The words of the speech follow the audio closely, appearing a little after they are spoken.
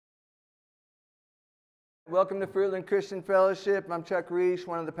Welcome to Fruitland Christian Fellowship. I'm Chuck Reich,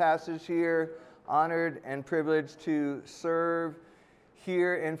 one of the pastors here, honored and privileged to serve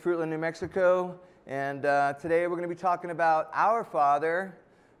here in Fruitland, New Mexico. And today we're going to be talking about our Father,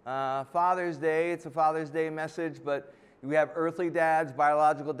 Father's Day. It's a Father's Day message, but we have earthly dads,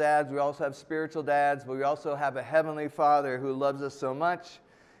 biological dads. We also have spiritual dads, but we also have a heavenly Father who loves us so much.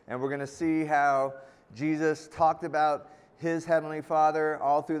 And we're going to see how Jesus talked about His heavenly Father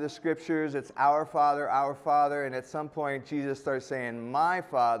all through the scriptures. It's our Father, and at some point Jesus starts saying, my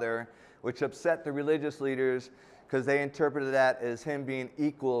Father, which upset the religious leaders because they interpreted that as Him being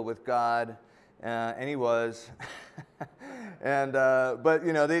equal with God, and He was. But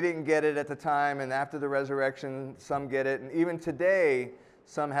you know, they didn't get it at the time, and after the resurrection, some get it, and even today,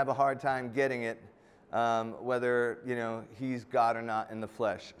 some have a hard time getting it, whether He's God or not in the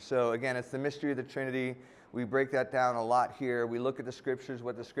flesh. So again, it's the mystery of the Trinity. We break that down a lot here. We look at the scriptures,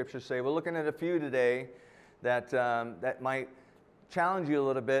 what the scriptures say. We're looking at a few today that might challenge you a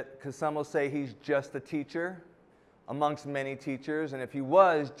little bit, because some will say He's just a teacher amongst many teachers. And if He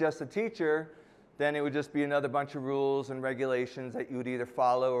was just a teacher, then it would just be another bunch of rules and regulations that you would either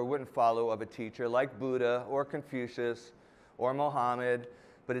follow or wouldn't follow of a teacher, like Buddha or Confucius or Mohammed.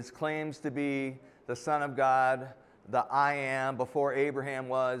 But His claims to be the Son of God, the I am, before Abraham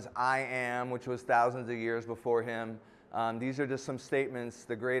was, I am, which was thousands of years before him. These are just some statements,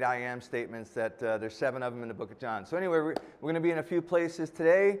 the great I am statements, that there's 7 of them in the book of John. So anyway, we're going to be in a few places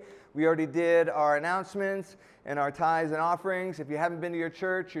today. We already did our announcements and our tithes and offerings. If you haven't been to your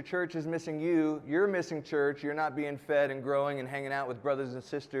church is missing you. You're missing church. You're not being fed and growing and hanging out with brothers and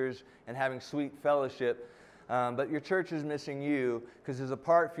sisters and having sweet fellowship. But your church is missing you, because there's a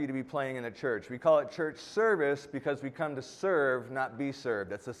part for you to be playing in a church. We call it church service because we come to serve, not be served.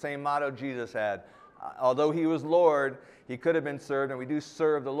 That's the same motto Jesus had. Although He was Lord, He could have been served, and we do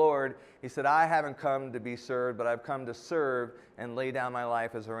serve the Lord. He said, I haven't come to be served, but I've come to serve and lay down my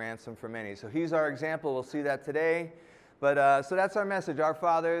life as a ransom for many. So He's our example. We'll see that today. But so that's our message. Our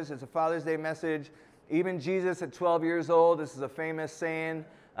fathers, it's a Father's Day message. Even Jesus at 12 years old, this is a famous saying.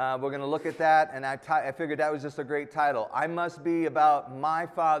 We're going to look at that, and I figured that was just a great title. I must be about my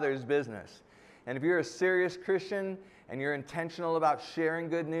Father's business. And if you're a serious Christian and you're intentional about sharing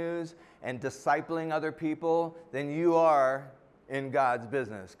good news and discipling other people, then you are in God's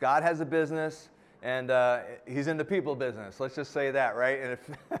business. God has a business, and He's in the people business. Let's just say that, right? And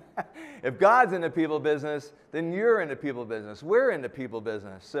if God's in the people business, then you're in the people business. We're in the people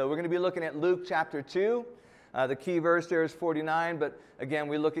business. So we're going to be looking at Luke chapter 2. The key verse there is 49, but again,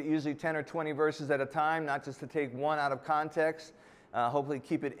 we look at usually 10 or 20 verses at a time, not just to take one out of context. Hopefully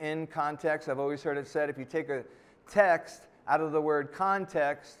keep it in context. I've always heard it said, if you take a text out of the word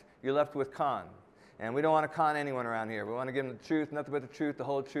context, you're left with con. And we don't want to con anyone around here. We want to give them the truth, nothing but the truth, the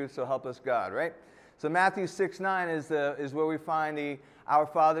whole truth, so help us God, right? So Matthew 6:9 is where we find the Our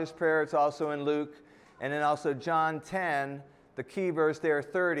Father's prayer. It's also in Luke. And then also John 10, the key verse there,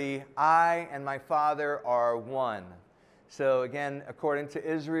 30, I and my Father are one. So again, according to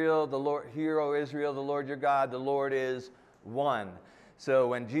Israel, the Lord, hear, O Israel, the Lord your God, the Lord is one. So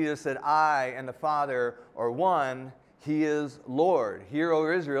when Jesus said, I and the Father are one, He is Lord. Hear,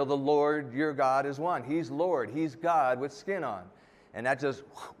 O Israel, the Lord your God is one. He's Lord. He's God with skin on. And that just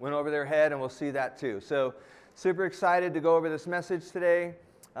went over their head, and we'll see that too. So super excited to go over this message today.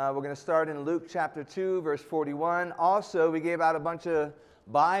 We're going to start in Luke chapter 2, verse 41. Also, we gave out a bunch of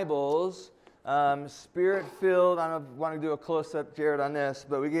Bibles, Spirit-filled. I don't want to do a close-up, Jared, on this,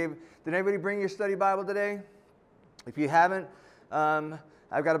 but did anybody bring your study Bible today? If you haven't,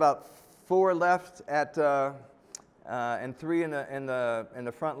 I've got about 4 left and 3 in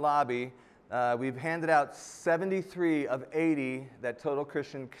the front lobby. We've handed out 73 of 80 that Total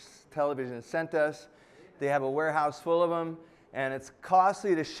Christian Television sent us. They have a warehouse full of them. And it's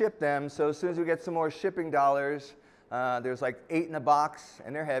costly to ship them, so as soon as we get some more shipping dollars, there's like 8 in a box,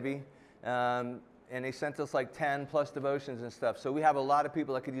 and they're heavy. And they sent us like 10 plus devotions and stuff. So we have a lot of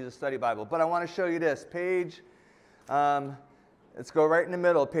people that could use a study Bible. But I want to show you this page. Let's go right in the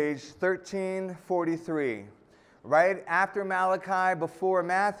middle, page 1343. Right after Malachi, before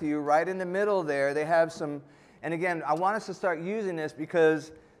Matthew, right in the middle there, they have some. And again, I want us to start using this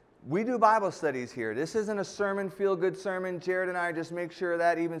because we do Bible studies here. This isn't a sermon, feel-good sermon. Jared and I just make sure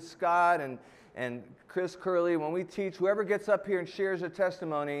that even Scott and Chris Curley, when we teach, whoever gets up here and shares a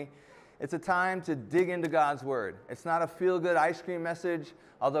testimony, it's a time to dig into God's Word. It's not a feel-good ice cream message,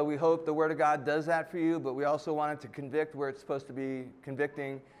 although we hope the Word of God does that for you, but we also want it to convict where it's supposed to be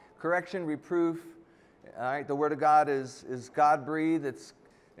convicting. Correction, reproof. All right, the Word of God is God-breathed.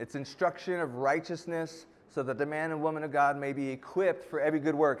 It's instruction of righteousness, so that the man and woman of God may be equipped for every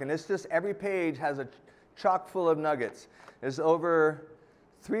good work. And it's just every page has a chock full of nuggets. There's over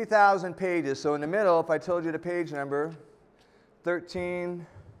 3,000 pages. So in the middle, if I told you the page number,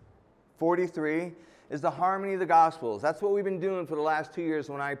 1343, is the harmony of the Gospels. That's what we've been doing for the last 2 years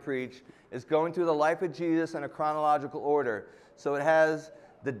when I preach, is going through the life of Jesus in a chronological order. So it has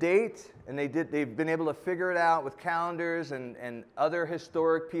the date, and they've been able to figure it out with calendars and other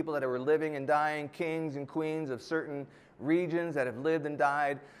historic people that were living and dying, kings and queens of certain regions that have lived and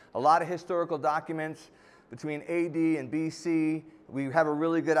died. A lot of historical documents between AD and BC. We have a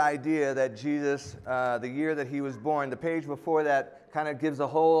really good idea that Jesus, the year that he was born, the page before that kind of gives a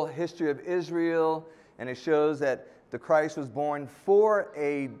whole history of Israel, and it shows that the Christ was born 4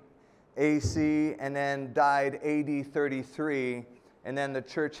 AC and then died AD 33. And then the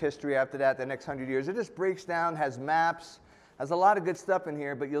church history after that, the next 100 years. It just breaks down, has maps, has a lot of good stuff in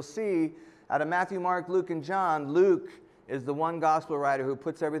here. But you'll see out of Matthew, Mark, Luke, and John, Luke is the one gospel writer who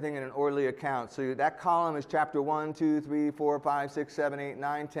puts everything in an orderly account. So that column is chapter 1, 2, 3, 4, 5, 6, 7, 8,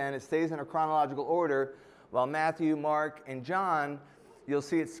 9, 10. It stays in a chronological order, while Matthew, Mark, and John, you'll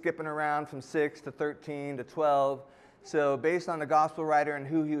see it skipping around from 6 to 13 to 12. So based on the gospel writer and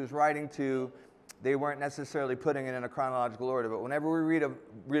who he was writing to, they weren't necessarily putting it in a chronological order. But whenever we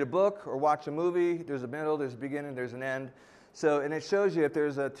read a book or watch a movie, there's a middle, there's a beginning, there's an end. So, and it shows you if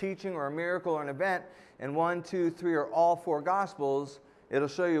there's a teaching or a miracle or an event in 1, 2, 3, or all 4 Gospels, it'll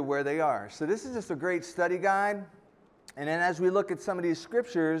show you where they are. So this is just a great study guide. And then as we look at some of these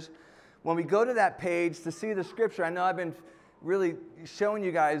scriptures, when we go to that page to see the scripture, I know I've been really showing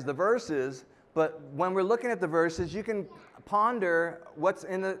you guys the verses, but when we're looking at the verses, you can ponder what's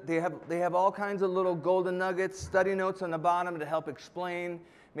in the, they have all kinds of little golden nuggets, study notes on the bottom to help explain.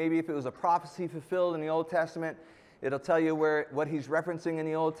 Maybe if it was a prophecy fulfilled in the Old Testament, it'll tell you what he's referencing in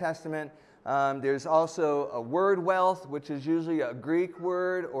the Old Testament. There's also a word wealth, which is usually a Greek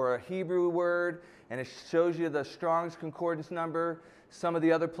word or a Hebrew word, and it shows you the Strong's Concordance number. Some of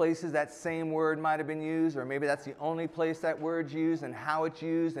the other places that same word might have been used, or maybe that's the only place that word's used and how it's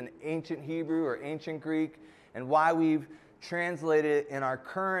used in ancient Hebrew or ancient Greek, and why we've translated it in our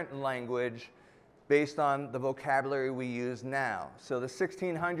current language based on the vocabulary we use now. So the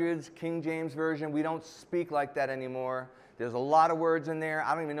 1600s, King James Version, we don't speak like that anymore. There's a lot of words in there.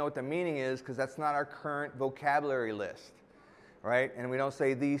 I don't even know what the meaning is because that's not our current vocabulary list, right? And we don't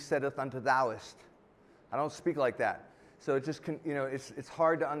say, thee saideth unto thouest. I don't speak like that. So it just, it's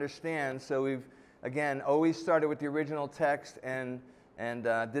hard to understand. So we've, again, always started with the original text and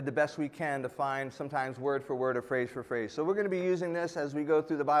did the best we can to find sometimes word for word or phrase for phrase. So we're going to be using this as we go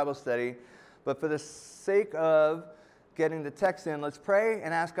through the Bible study. But for the sake of getting the text in, let's pray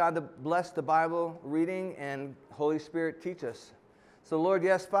and ask God to bless the Bible reading and Holy Spirit teach us. So Lord,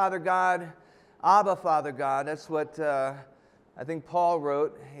 yes, Father God, Abba, Father God, that's what I think Paul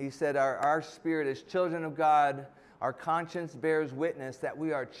wrote. He said our spirit is children of God. Our conscience bears witness that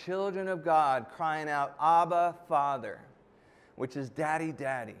we are children of God, crying out, Abba, Father, which is Daddy,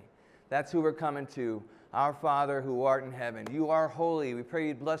 Daddy. That's who we're coming to. Our Father who art in heaven. You are holy. We pray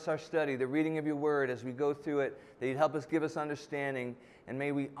you'd bless our study, the reading of your word as we go through it, that you'd help us give us understanding, and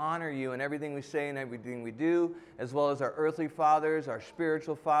may we honor you in everything we say and everything we do, as well as our earthly fathers, our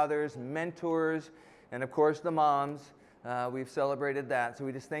spiritual fathers, mentors, and of course the moms. We've celebrated that. So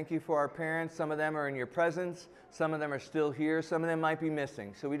we just thank you for our parents. Some of them are in your presence. Some of them are still here. Some of them might be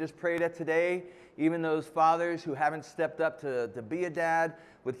missing. So we just pray that today, even those fathers who haven't stepped up to be a dad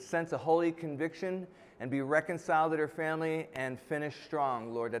with sense of holy conviction and be reconciled to their family and finish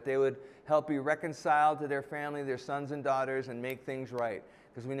strong, Lord, that they would help be reconciled to their family, their sons and daughters, and make things right.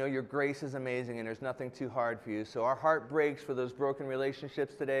 Because we know your grace is amazing and there's nothing too hard for you. So our heart breaks for those broken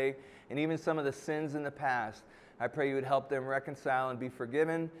relationships today and even some of the sins in the past. I pray you would help them reconcile and be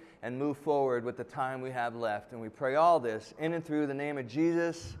forgiven and move forward with the time we have left. And we pray all this in and through the name of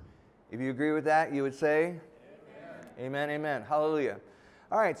Jesus. If you agree with that, you would say, amen, amen, amen. Hallelujah.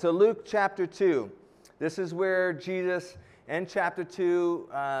 All right, so Luke chapter 2. This is where Jesus, in chapter 2,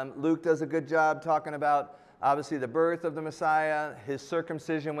 Luke does a good job talking about, obviously, the birth of the Messiah, his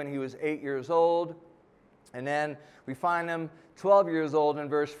circumcision when he was 8 years old, and then we find him 12 years old in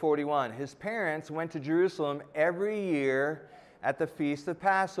verse 41. His parents went to Jerusalem every year at the feast of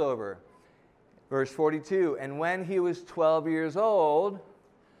Passover. Verse 42, and when he was 12 years old,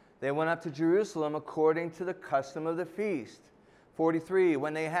 they went up to Jerusalem according to the custom of the feast. 43,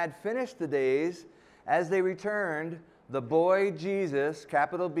 when they had finished the days, as they returned, the boy Jesus,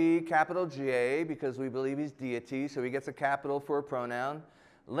 capital B, capital J, because we believe he's deity, so he gets a capital for a pronoun,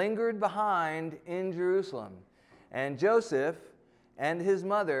 lingered behind in Jerusalem. And Joseph and his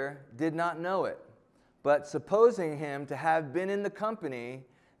mother did not know it. But supposing him to have been in the company,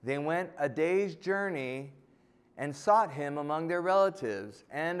 they went a day's journey and sought him among their relatives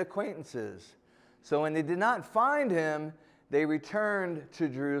and acquaintances. So when they did not find him, they returned to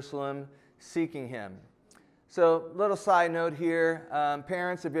Jerusalem seeking him. So, little side note here.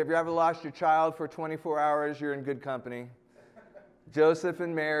 Parents, if you ever lost your child for 24 hours, you're in good company. Joseph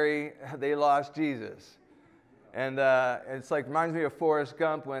and Mary, they lost Jesus. And it's like, reminds me of Forrest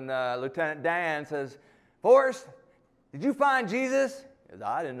Gump when Lieutenant Dan says, "Forrest, did you find Jesus?" He says,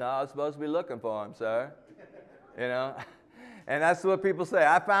 "I didn't know I was supposed to be looking for him, sir." You know? And that's what people say.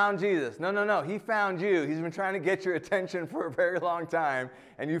 "I found Jesus." No. He found you. He's been trying to get your attention for a very long time,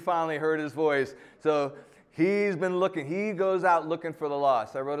 and you finally heard his voice. So he's been looking. He goes out looking for the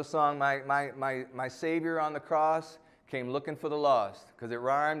lost. I wrote a song, my Savior on the cross came looking for the lost, because it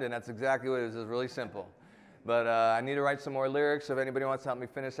rhymed, and that's exactly what it is. It's really simple. But I need to write some more lyrics, so if anybody wants to help me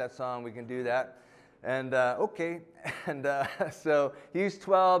finish that song, we can do that. And okay. And so he's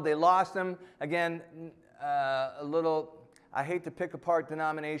 12. They lost him. Again, a little... I hate to pick apart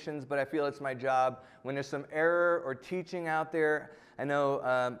denominations, but I feel it's my job. When there's some error or teaching out there, I know,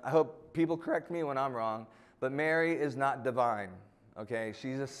 I hope people correct me when I'm wrong, but Mary is not divine, okay?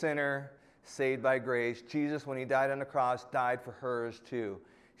 She's a sinner saved by grace. Jesus, when he died on the cross, died for hers too.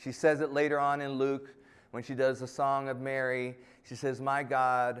 She says it later on in Luke when she does the Song of Mary. She says, "My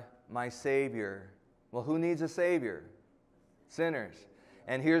God, my Savior." Well, who needs a Savior? Sinners.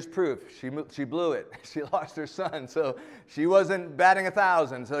 And here's proof. She blew it. She lost her son, so she wasn't batting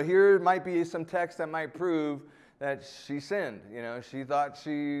 1,000. So here might be some text that might prove that she sinned. You know, she thought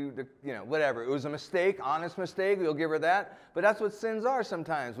whatever. It was a mistake, honest mistake. We'll give her that. But that's what sins are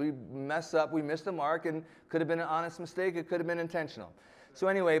sometimes. We mess up. We miss the mark, and could have been an honest mistake. It could have been intentional. So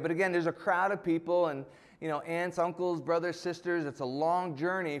anyway, but again, there's a crowd of people, and aunts, uncles, brothers, sisters. It's a long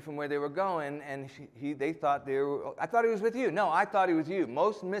journey from where they were going, and they thought I thought he was with you. No, I thought he was you.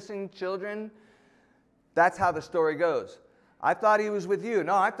 Most missing children, that's how the story goes. I thought he was with you.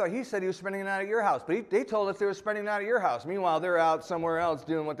 No, I thought he said he was spending the night at your house. But they told us they were spending the night at your house. Meanwhile, they're out somewhere else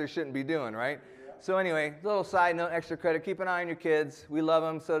doing what they shouldn't be doing, right? Yeah. So anyway, little side note, extra credit. Keep an eye on your kids. We love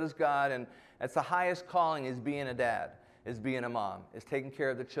them. So does God. And that's the highest calling, is being a dad, is being a mom, is taking care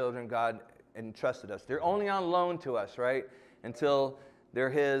of the children God entrusted us. They're only on loan to us, right? Until they're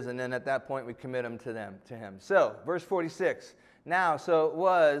his, and then at that point we commit them to him. So, verse 46. Now, so it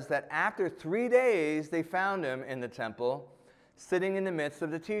was that after 3 days they found him in the temple, sitting in the midst of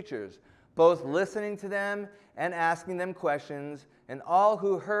the teachers, both listening to them and asking them questions, and all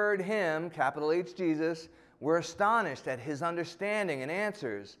who heard him, capital H Jesus, were astonished at his understanding and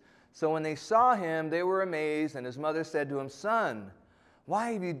answers. So when they saw him, they were amazed, and his mother said to him, "Son,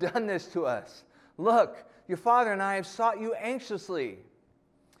 why have you done this to us? Look, your father and I have sought you anxiously."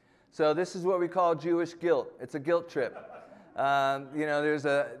 So this is what we call Jewish guilt. It's a guilt trip. There's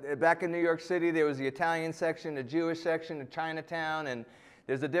back in New York City, there was the Italian section, the Jewish section, the Chinatown, and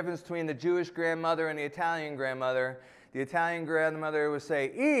there's a difference between the Jewish grandmother and the Italian grandmother. The Italian grandmother would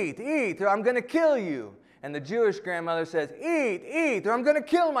say, "Eat, eat, or I'm going to kill you." And the Jewish grandmother says, "Eat, eat, or I'm going to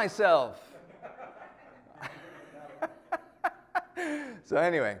kill myself." So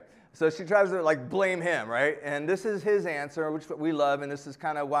anyway, so she tries to blame him, right? And this is his answer, which we love, and this is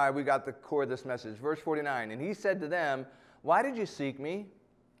kind of why we got the core of this message. Verse 49, "And he said to them, 'Why did you seek me?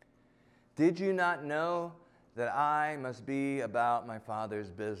 Did you not know that I must be about my Father's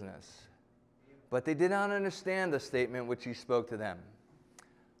business?' But they did not understand the statement which he spoke to them."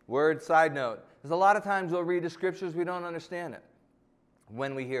 Word side note, there's a lot of times we'll read the scriptures, we don't understand it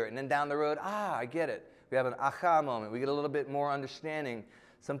when we hear it. And then down the road, I get it. We have an aha moment. We get a little bit more understanding.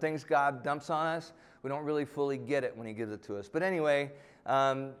 Some things God dumps on us, we don't really fully get it when he gives it to us. But anyway,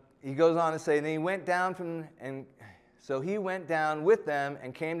 he goes on to say, "And he went down so he went down with them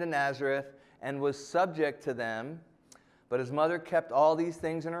and came to Nazareth and was subject to them. But his mother kept all these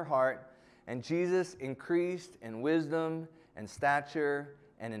things in her heart. And Jesus increased in wisdom and stature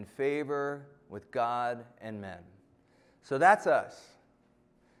and in favor with God and men." So that's us.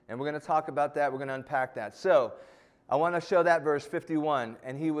 And we're going to talk about that. We're going to unpack that. So I want to show that verse 51.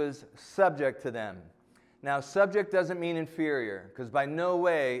 "And he was subject to them." Now, subject doesn't mean inferior, because by no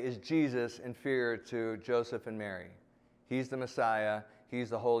way is Jesus inferior to Joseph and Mary. He's the Messiah.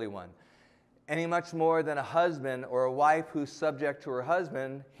 He's the Holy One. Any much more than a husband or a wife who's subject to her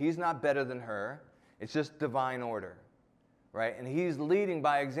husband, he's not better than her. It's just divine order, right? And he's leading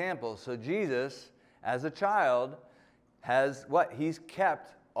by example. So Jesus, as a child, has what? He's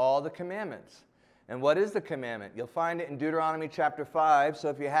kept all the commandments. And what is the commandment? You'll find it in Deuteronomy chapter 5. So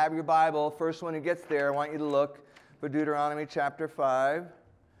if you have your Bible, first one who gets there, I want you to look for Deuteronomy chapter 5.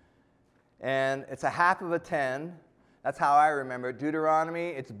 And it's a half of a 10. That's how I remember it. Deuteronomy,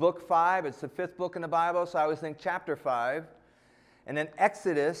 it's book 5. It's the 5th book in the Bible, so I always think chapter 5. And then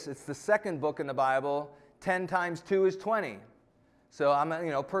Exodus, it's the 2nd book in the Bible. 10 times 2 is 20. So I'm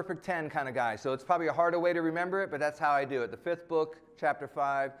a perfect 10 kind of guy. So it's probably a harder way to remember it, but that's how I do it. The 5th book, chapter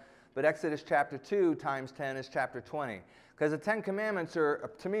 5. But Exodus chapter 2 times 10 is chapter 20. Because the 10 commandments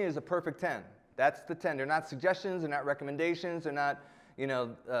are, to me, is a perfect 10. That's the 10. They're not suggestions. They're not recommendations. They're not,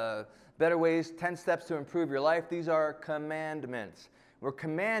 better ways, 10 steps to improve your life. These are commandments. We're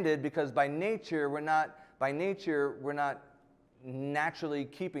commanded because by nature, we're not naturally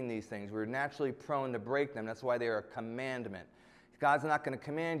keeping these things. We're naturally prone to break them. That's why they are a commandment. God's not going to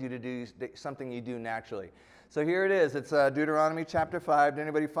command you to do something you do naturally. So here it is. It's Deuteronomy chapter 5. Did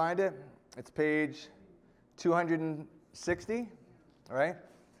anybody find it? It's page 260, all right?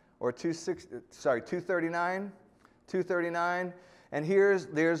 Or 239. 239. And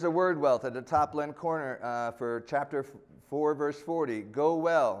there's the word wealth at the top left corner for chapter 4, verse 40. Go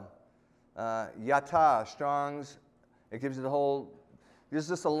well. Yata, Strong's. It gives you the whole. There's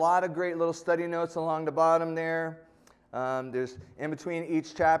just a lot of great little study notes along the bottom there. There's in between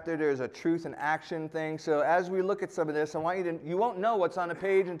each chapter, there's a truth and action thing. So as we look at some of this, I want you won't know what's on a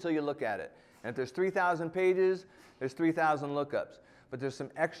page until you look at it. And if there's 3,000 pages, there's 3,000 lookups. But there's some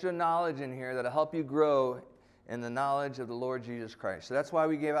extra knowledge in here that'll help you grow in the knowledge of the Lord Jesus Christ. So that's why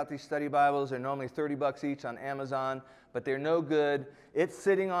we gave out these study Bibles. They're normally $30 each on Amazon, but they're no good. It's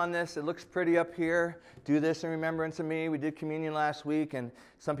sitting on this. It looks pretty up here. Do this in remembrance of me. We did communion last week, and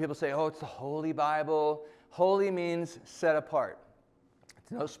some people say, oh, it's the Holy Bible. Holy means set apart.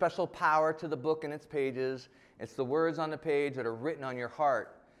 It's no special power to the book and its pages. It's the words on the page that are written on your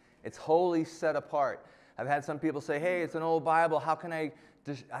heart. It's wholly set apart. I've had some people say, hey, it's an old Bible. How can I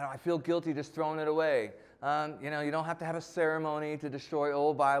feel guilty just throwing it away. You don't have to have a ceremony to destroy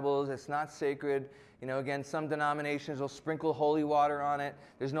old Bibles. It's not sacred. Again, some denominations will sprinkle holy water on it.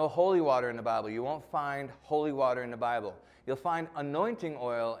 There's no holy water in the Bible. You won't find holy water in the Bible. You'll find anointing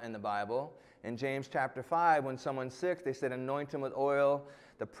oil in the Bible. In James chapter 5, when someone's sick, they said anoint him with oil.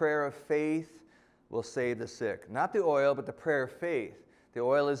 The prayer of faith will save the sick. Not the oil, but the prayer of faith. The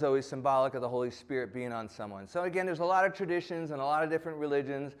oil is always symbolic of the Holy Spirit being on someone. So again, there's a lot of traditions and a lot of different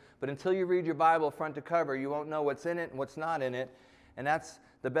religions, but until you read your Bible front to cover, you won't know what's in it and what's not in it, and that's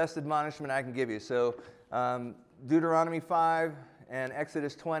the best admonishment I can give you. So Deuteronomy 5 and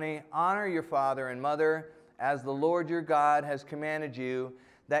Exodus 20, honor your father and mother as the Lord your God has commanded you,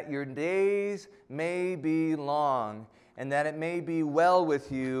 that your days may be long, and that it may be well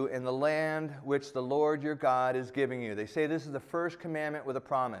with you in the land which the Lord your God is giving you. They say this is the first commandment with a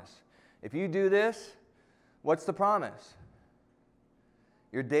promise. If you do this, what's the promise?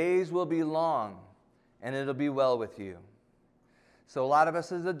 Your days will be long, and it'll be well with you. So a lot of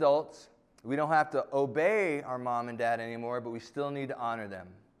us as adults, we don't have to obey our mom and dad anymore, but we still need to honor them.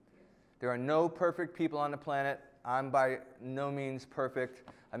 There are no perfect people on the planet. I'm by no means perfect.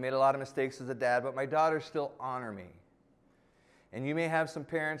 I made a lot of mistakes as a dad, but my daughters still honor me. And you may have some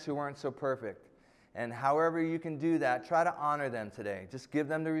parents who weren't so perfect. And however you can do that, try to honor them today. Just give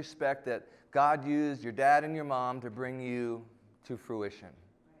them the respect that God used your dad and your mom to bring you to fruition.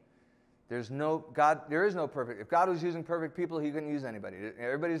 There is no perfect. If God was using perfect people, he couldn't use anybody.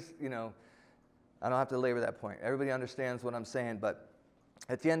 Everybody's, I don't have to labor that point. Everybody understands what I'm saying. But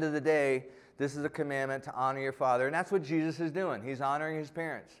at the end of the day, this is a commandment to honor your father. And that's what Jesus is doing. He's honoring his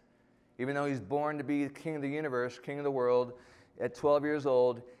parents. Even though he's born to be the king of the universe, king of the world, at 12 years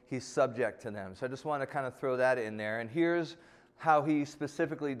old, he's subject to them. So I just want to kind of throw that in there. And here's how he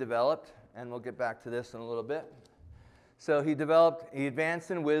specifically developed, and we'll get back to this in a little bit. So he advanced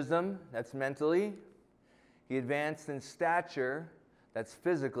in wisdom, that's mentally. He advanced in stature, that's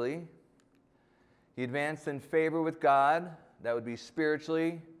physically. He advanced in favor with God, that would be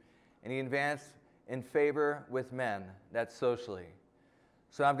spiritually. And he advanced in favor with men, that's socially.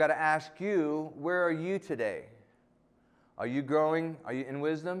 So I've got to ask you, where are you today? Are you growing? Are you in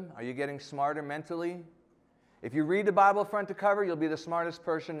wisdom? Are you getting smarter mentally? If you read the Bible front to cover, you'll be the smartest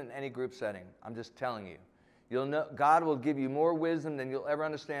person in any group setting. I'm just telling you. You'll know God will give you more wisdom than you'll ever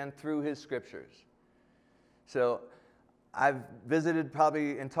understand through his scriptures. So I've visited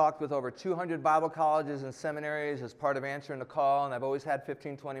probably and talked with over 200 Bible colleges and seminaries as part of answering the call, and I've always had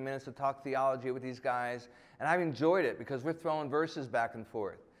 15, 20 minutes to talk theology with these guys, and I've enjoyed it because we're throwing verses back and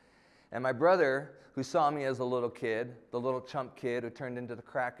forth. And my brother, who saw me as a little kid, the little chump kid who turned into the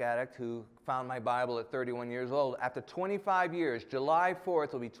crack addict, who found my Bible at 31 years old, after 25 years, July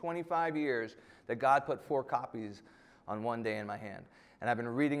 4th will be 25 years that God put 4 copies on one day in my hand. And I've been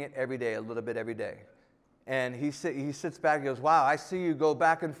reading it every day, a little bit every day. And he sits back and goes, wow, I see you go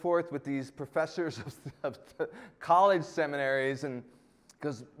back and forth with these professors of college seminaries. And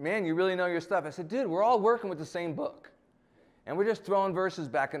goes, man, you really know your stuff. I said, dude, we're all working with the same book. And we're just throwing verses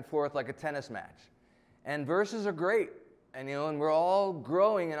back and forth like a tennis match. And verses are great. And, and we're all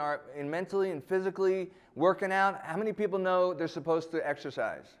growing in mentally and physically, working out. How many people know they're supposed to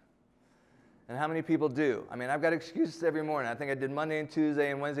exercise? And how many people do? I mean, I've got excuses every morning. I think I did Monday and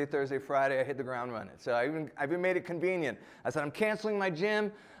Tuesday, and Wednesday, Thursday, Friday, I hit the ground running. So I even made it convenient. I said, I'm canceling my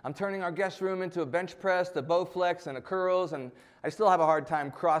gym. I'm turning our guest room into a bench press, a Bowflex, and a curls. And I still have a hard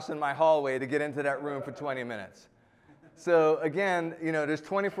time crossing my hallway to get into that room for 20 minutes. So again, there's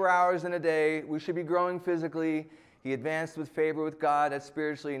 24 hours in a day. We should be growing physically. He advanced with favor with God, that's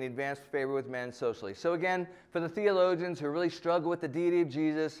spiritually, and he advanced with favor with men socially. So again, for the theologians who really struggle with the deity of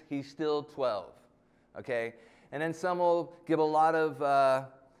Jesus, he's still 12, okay? And then some will give a lot of,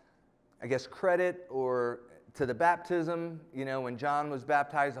 credit to the baptism. When John was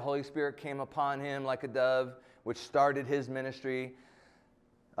baptized, the Holy Spirit came upon him like a dove, which started his ministry.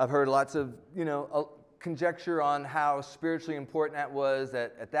 I've heard lots of, conjecture on how spiritually important that was,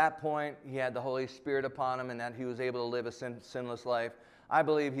 that at that point he had the Holy Spirit upon him and that he was able to live a sinless life. I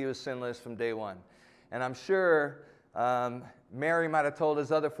believe he was sinless from day one. And I'm sure Mary might have told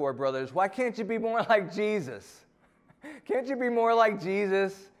his other 4 brothers, why can't you be more like Jesus? Can't you be more like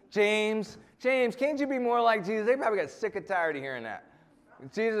Jesus? James, can't you be more like Jesus? They probably got sick and tired of hearing that.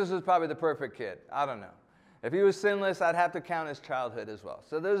 Jesus was probably the perfect kid. I don't know. If he was sinless, I'd have to count his childhood as well.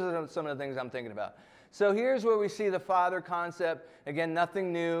 So those are some of the things I'm thinking about. So here's where we see the Father concept. Again,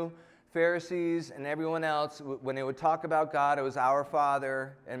 nothing new. Pharisees and everyone else, when they would talk about God, it was our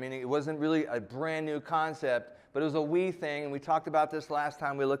Father. I mean, it wasn't really a brand new concept, but it was a we thing. And we talked about this last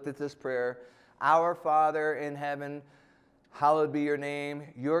time we looked at this prayer. Our Father in heaven, hallowed be your name.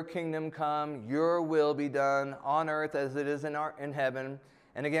 Your kingdom come. Your will be done on earth as it is in heaven.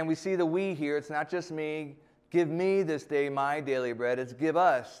 And again, we see the we here. It's not just me. Give me this day my daily bread. It's give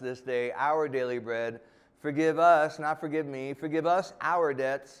us this day our daily bread. Forgive us, not forgive me. Forgive us our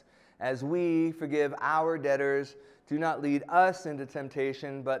debts as we forgive our debtors. Do not lead us into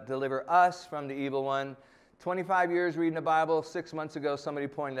temptation, but deliver us from the evil one. 25 years reading the Bible, 6 months ago, somebody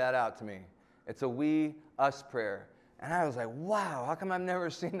pointed that out to me. It's a we, us prayer. And I was like, wow, how come I've never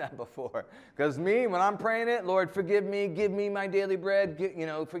seen that before? Because me, when I'm praying it, Lord, forgive me, give me my daily bread,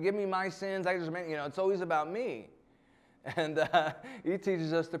 forgive me my sins. It's always about me. And he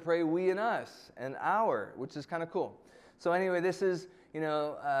teaches us to pray we and us and our, which is kind of cool. So anyway, this is,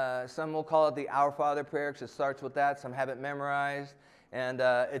 some will call it the Our Father prayer because it starts with that. Some have it memorized. And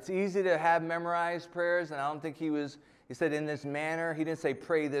it's easy to have memorized prayers, and I don't think he said in this manner. He didn't say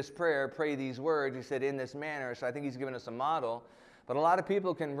pray this prayer, pray these words. He said in this manner. So I think he's given us a model. But a lot of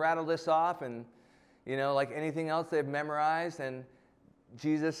people can rattle this off and, like anything else they've memorized. And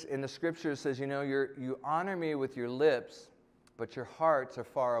Jesus in the scriptures says, you honor me with your lips, but your hearts are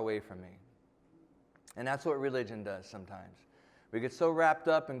far away from me. And that's what religion does sometimes. We get so wrapped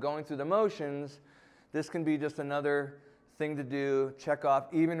up in going through the motions, this can be just another thing to do, check off,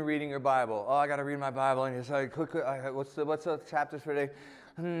 even reading your Bible. Oh, I got to read my Bible. And you're like, what's the chapters for today?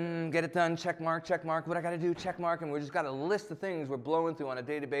 Get it done, check mark. What I got to do, check mark. And we just got a list of things we're blowing through on a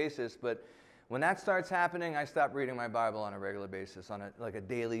daily basis. But when that starts happening, I stop reading my Bible on a regular basis, on a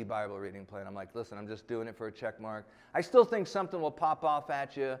daily Bible reading plan. I'm like, listen, I'm just doing it for a check mark. I still think something will pop off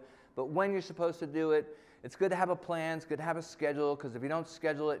at you. But when you're supposed to do it, it's good to have a plan. It's good to have a schedule. Because if you don't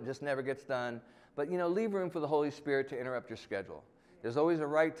schedule it, it just never gets done. But, leave room for the Holy Spirit to interrupt your schedule. There's always a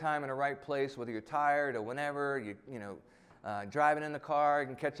right time and a right place, whether you're tired or whenever, driving in the car, you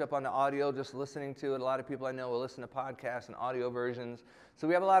can catch up on the audio, just listening to it. A lot of people I know will listen to podcasts and audio versions. So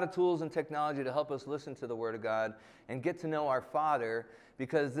we have a lot of tools and technology to help us listen to the Word of God and get to know our Father,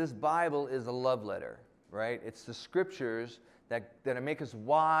 because this Bible is a love letter, right? It's the Scriptures that make us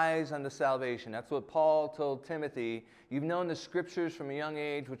wise unto salvation. That's what Paul told Timothy. You've known the Scriptures from a young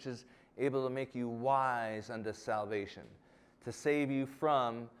age, which is able to make you wise unto salvation, to save you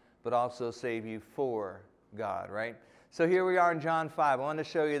from, but also save you for God, right? So here we are in John 5. I want to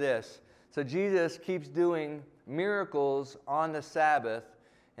show you this. So Jesus keeps doing miracles on the Sabbath,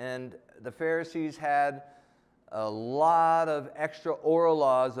 and the Pharisees had a lot of extra oral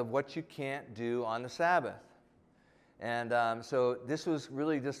laws of what you can't do on the Sabbath. And so this was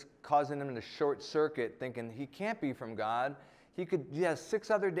really just causing them to short circuit, thinking he can't be from God. He has 6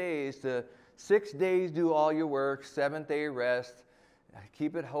 other days to 6 days do all your work, 7th day rest,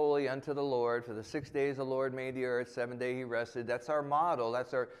 keep it holy unto the Lord. For the 6 days the Lord made the earth, 7th day he rested. That's our model.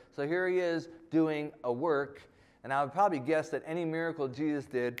 So here he is doing a work And I would probably guess that any miracle Jesus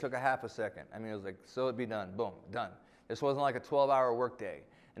did took a half a second. I mean, it was like, so it'd be done, boom, done. This wasn't like a 12-hour workday.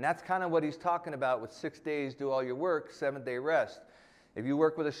 And that's kind of what he's talking about with 6 days, do all your work, 7th day rest. If you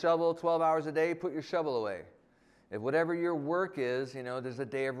work with a shovel 12 hours a day, put your shovel away. If whatever your work is, there's a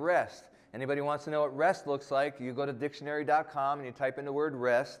day of rest. Anybody wants to know what rest looks like, you go to dictionary.com and you type in the word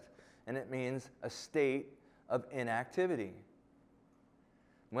rest, and it means a state of inactivity.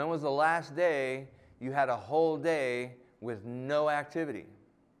 When was the last day you had a whole day with no activity?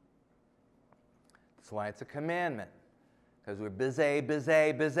 That's why it's a commandment, because we're busy,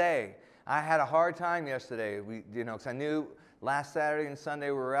 busy, busy. I had a hard time yesterday, because I knew last Saturday and Sunday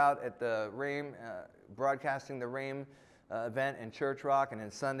we were out at the Reich, broadcasting the Reich event in Church Rock, and then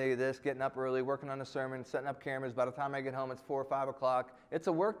Sunday getting up early, working on the sermon, setting up cameras. By the time I get home, it's 4 or 5 o'clock. It's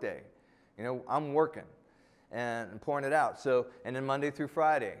a work day. I'm working and pouring it out. So, and then Monday through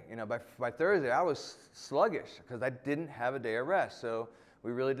Friday, by Thursday, I was sluggish because I didn't have a day of rest. So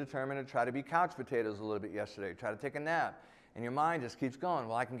we really determined to try to be couch potatoes a little bit yesterday, try to take a nap. And your mind just keeps going.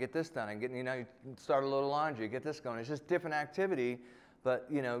 Well, I can get this done. I can you start a load of laundry, get this going. It's just different activity, but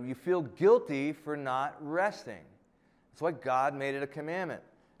you feel guilty for not resting. That's why God made it a commandment,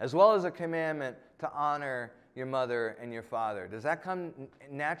 as well as a commandment to honor your mother and your father. Does that come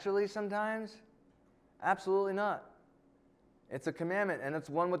naturally sometimes? Absolutely not. It's a commandment, and it's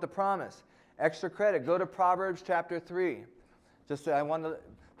one with a promise. Extra credit. Go to Proverbs chapter 3.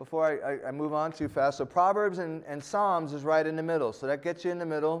 Before I move on too fast. So Proverbs and Psalms is right in the middle. So that gets you in the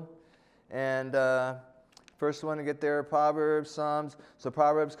middle. And first one to get there, Proverbs, Psalms. So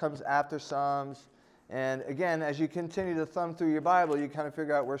Proverbs comes after Psalms. And again, as you continue to thumb through your Bible, you kind of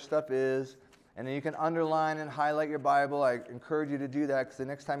figure out where stuff is. And then you can underline and highlight your Bible. I encourage you to do that, because the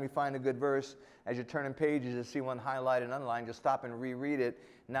next time you find a good verse, as you're turning pages, you see one highlighted and underlined, just stop and reread it.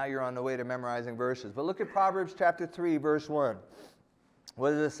 Now you're on the way to memorizing verses. But look at Proverbs chapter 3, verse 1.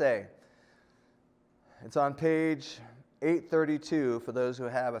 What does it say? It's on page 832 for those who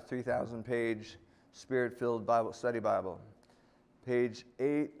have a 3,000-page Spirit-filled Bible study Bible. Page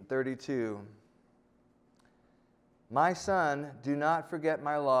 832. My son, do not forget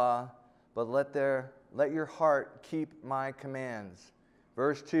my law, but let your heart keep my commands.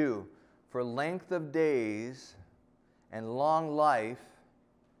 Verse 2, for length of days and long life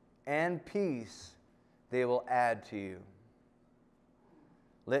and peace they will add to you.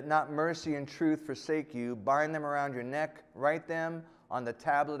 Let not mercy and truth forsake you. Bind them around your neck. Write them on the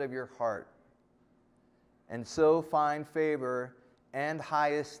tablet of your heart. And so find favor and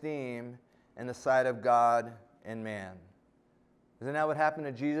high esteem in the sight of God and man. Isn't that what happened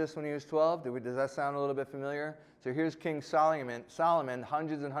to Jesus when he was 12? Does that sound a little bit familiar? So here's King Solomon,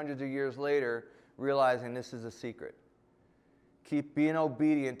 hundreds and hundreds of years later, realizing this is a secret. Keep being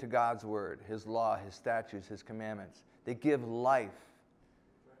obedient to God's word, his law, his statutes, his commandments. They give life.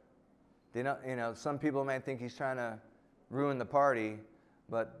 Some people may think he's trying to ruin the party,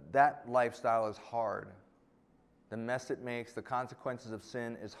 but that lifestyle is hard. The mess it makes, the consequences of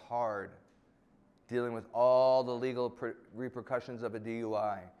sin is hard. Dealing with all the legal repercussions of a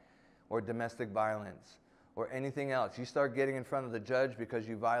DUI or domestic violence or anything else. You start getting in front of the judge because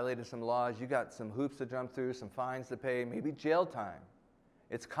you violated some laws, you got some hoops to jump through, some fines to pay, maybe jail time.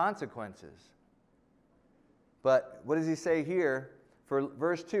 It's consequences. But what does he say here? For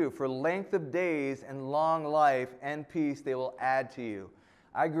verse 2, for length of days and long life and peace they will add to you.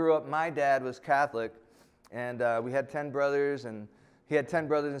 I grew up, my dad was Catholic, and we had 10 brothers, and he had 10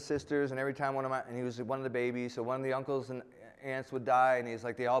 brothers and sisters, and every time and he was one of the babies, so one of the uncles and aunts would die, and he's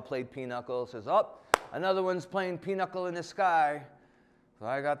like, they all played pinochle. Says, oh, another one's playing pinochle in the sky. So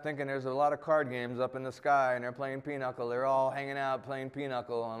I got thinking there's a lot of card games up in the sky, and they're playing pinochle. They're all hanging out playing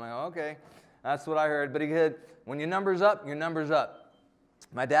pinochle. I'm like, okay, that's what I heard. But he said, when your number's up, your number's up.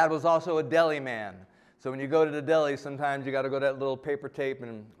 My dad was also a deli man. So when you go to the deli, sometimes you got to go to that little paper tape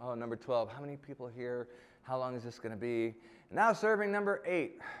and, oh, number 12. How many people here? How long is this going to be? Now serving number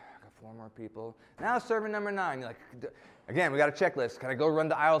 8. I got 4 more people. Now serving number 9. You're like, again, we got a checklist. Can I go run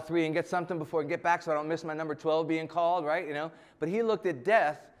to aisle 3 and get something before I get back so I don't miss my number 12 being called, right? But he looked at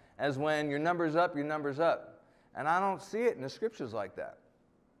death as when your number's up, your number's up. And I don't see it in the scriptures like that.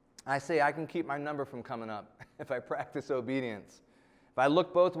 I say I can keep my number from coming up if I practice obedience. If I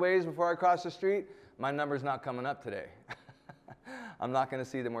look both ways before I cross the street, my number's not coming up today. I'm not going to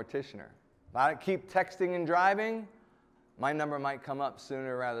see the morticianer. If I keep texting and driving, my number might come up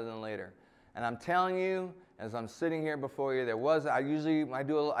sooner rather than later. And I'm telling you, as I'm sitting here before you, I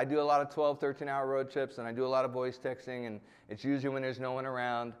do a lot of 12, 13-hour road trips, and I do a lot of voice texting, and it's usually when there's no one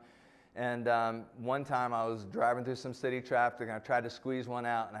around. And one time I was driving through some city traffic, and I tried to squeeze one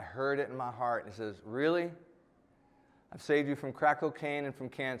out, and I heard it in my heart, and it says, really? I've saved you from crack cocaine and from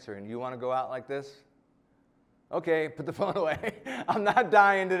cancer, and you want to go out like this? Okay, put the phone away. I'm not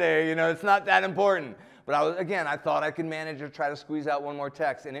dying today, it's not that important. But I thought I could manage to try to squeeze out one more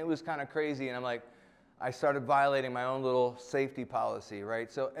text, and it was kind of crazy, and I'm like, I started violating my own little safety policy,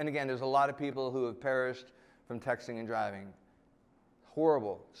 right? So, and again, there's a lot of people who have perished from texting and driving.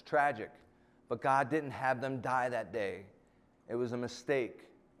 Horrible, it's tragic. But God didn't have them die that day. It was a mistake.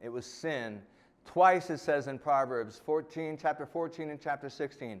 It was sin. Twice it says in Proverbs 14, chapter 14 and chapter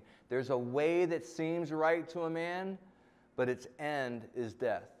 16, there's a way that seems right to a man, but its end is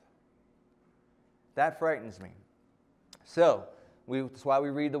death. That frightens me. So, that's why we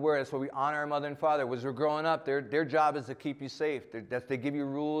read the Word. That's why we honor our mother and father. As we're growing up, their job is to keep you safe. They give you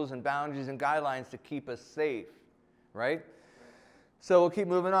rules and boundaries and guidelines to keep us safe, right? So we'll keep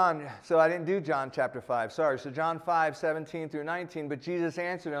moving on. So I didn't do John chapter 5. Sorry. So John 5, 17 through 19. But Jesus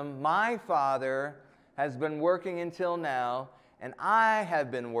answered him, my Father has been working until now, and I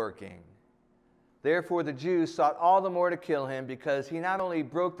have been working. Therefore the Jews sought all the more to kill him, because he not only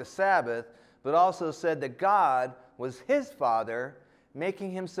broke the Sabbath, but also said that God was his Father,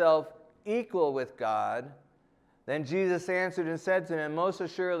 making himself equal with God. Then Jesus answered and said to him, most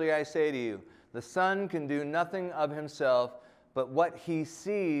assuredly I say to you, the Son can do nothing of himself, but what he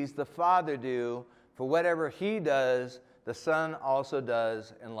sees the Father do, for whatever he does, the Son also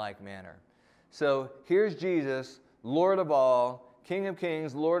does in like manner. So here's Jesus, Lord of all, King of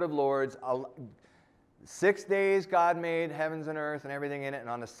kings, Lord of lords. 6 days God made heavens and earth and everything in it, and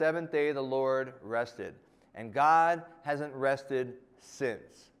on the seventh day the Lord rested. And God hasn't rested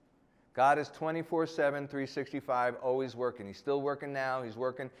since. God is 24/7, 365, always working. He's still working now. He's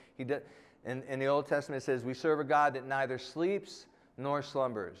working. In the Old Testament it says, we serve a God that neither sleeps nor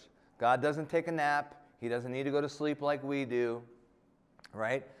slumbers. God doesn't take a nap. He doesn't need to go to sleep like we do,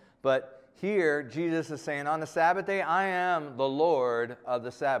 right? But here, Jesus is saying, on the Sabbath day, I am the Lord of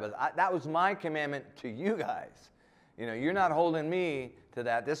the Sabbath. That was my commandment to you guys. You're not holding me to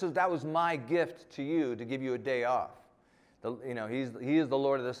that. That was my gift to you, to give you a day off. He is the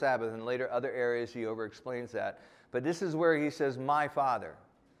Lord of the Sabbath, and later other areas he over-explains that. But this is where he says, my Father.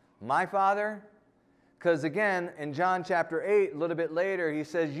 My Father? Because again, in John chapter 8, a little bit later, he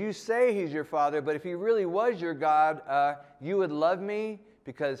says, you say he's your Father, but if he really was your God, you would love me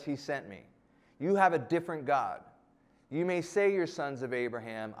because he sent me. You have a different God. You may say you're sons of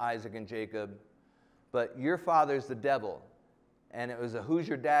Abraham, Isaac, and Jacob, but your father's the devil. And it was a who's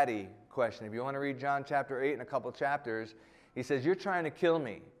your daddy question. If you want to read John chapter 8 in a couple chapters, he says, you're trying to kill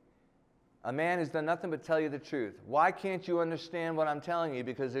me. A man who's done nothing but tell you the truth. Why can't you understand what I'm telling you?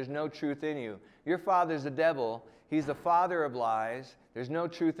 Because there's no truth in you. Your father's the devil. He's the father of lies. There's no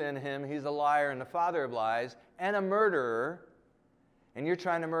truth in him. He's a liar and the father of lies and a murderer. And you're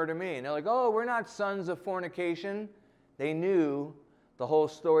trying to murder me. And they're like, oh, we're not sons of fornication. They knew the whole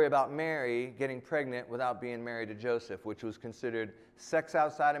story about Mary getting pregnant without being married to Joseph, which was considered sex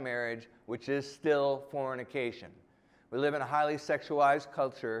outside of marriage, which is still fornication. We live in a highly sexualized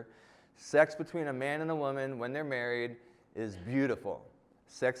culture. Sex between a man and a woman when they're married is beautiful.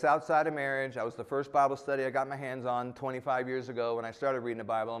 Sex outside of marriage, that was the first Bible study I got my hands on 25 years ago when I started reading the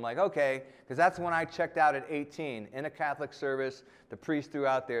Bible. I'm like, okay, because that's when I checked out at 18. In a Catholic service, the priest threw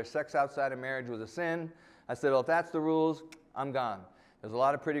out there, sex outside of marriage was a sin. I said, well, if that's the rules, I'm gone. There's a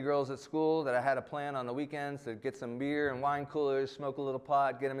lot of pretty girls at school that I had a plan on the weekends to get some beer and wine coolers, smoke a little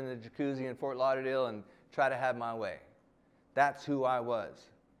pot, get them in the jacuzzi in Fort Lauderdale, and try to have my way. That's who I was.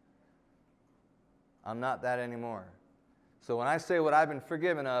 I'm not that anymore. So when I say what I've been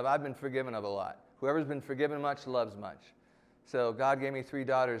forgiven of a lot. Whoever's been forgiven much loves much. So God gave me 3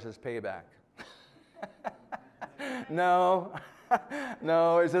 daughters as payback. No,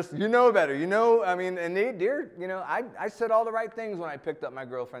 no, it's just, you know better. I mean, and I said all the right things when I picked up my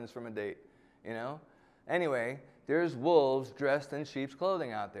girlfriends from a date, Anyway, there's wolves dressed in sheep's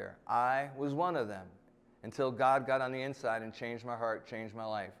clothing out there. I was one of them until God got on the inside and changed my heart, changed my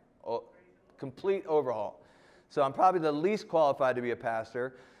life. Complete overhaul. So I'm probably the least qualified to be a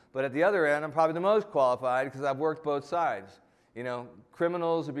pastor, but at the other end, I'm probably the most qualified because I've worked both sides.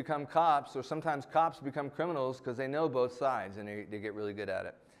 Criminals who become cops, or sometimes cops become criminals because they know both sides and they get really good at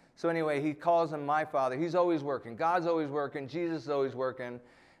it. So anyway, he calls him my Father. He's always working. God's always working. Jesus is always working.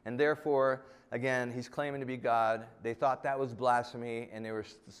 And therefore, again, he's claiming to be God. They thought that was blasphemy, and they were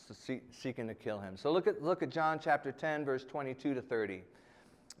seeking to kill him. So look at John chapter 10, verse 22 to 30.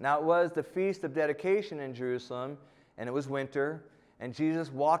 Now it was the feast of dedication in Jerusalem, and it was winter, and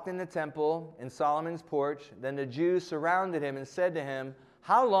Jesus walked in the temple in Solomon's porch. Then the Jews surrounded him and said to him,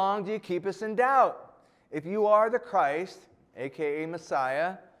 how long do you keep us in doubt? If you are the Christ, a.k.a.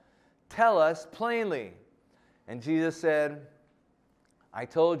 Messiah, tell us plainly. And Jesus said, I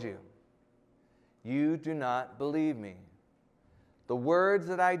told you, you do not believe me. The words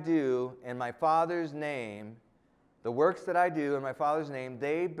that I do in my Father's name, the works that I do in my Father's name,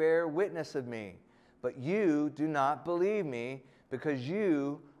 they bear witness of me. But you do not believe me because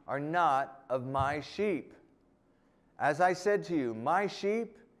you are not of my sheep. As I said to you, my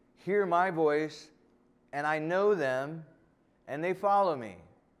sheep hear my voice, and I know them, and they follow me.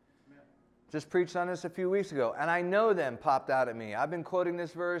 Just preached on this a few weeks ago. And I know them popped out at me. I've been quoting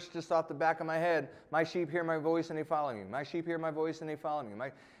this verse just off the back of my head. My sheep hear my voice and they follow me. My sheep hear my voice and they follow me.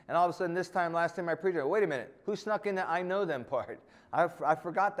 And all of a sudden last time I preached, wait a minute, who snuck in the I know them part? I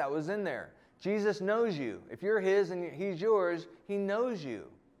forgot that was in there. Jesus knows you. If you're his and he's yours, he knows you.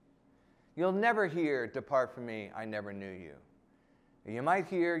 You'll never hear, depart from me, I never knew you. You might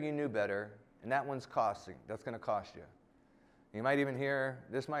hear, you knew better, and that one's costing. That's going to cost you. You might even hear,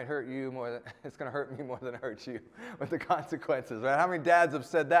 this might hurt you more than, it's going to hurt me more than it hurts you, with the consequences, right? How many dads have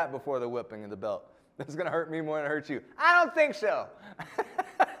said that before the whipping and the belt? This is going to hurt me more than it hurts you. I don't think so.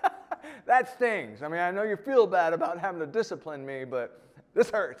 That stings. I mean, I know you feel bad about having to discipline me, but this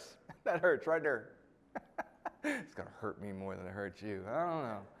hurts. That hurts right there. It's going to hurt me more than it hurts you. I don't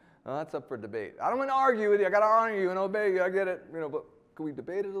know. Well, that's up for debate. I don't want to argue with you. I got to honor you and obey you. I get it. But can we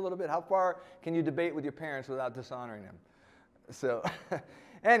debate it a little bit? How far can you debate with your parents without dishonoring them? So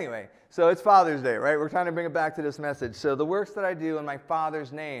anyway, so it's Father's Day, right? We're trying to bring it back to this message. So the works that I do in my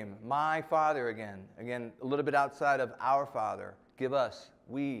Father's name, my Father again, a little bit outside of our Father, give us,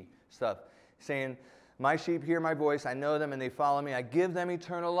 we stuff, saying, my sheep hear my voice, I know them and they follow me, I give them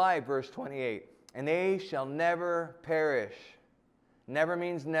eternal life, verse 28, and they shall never perish. Never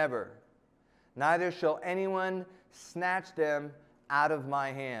means never. Neither shall anyone snatch them out of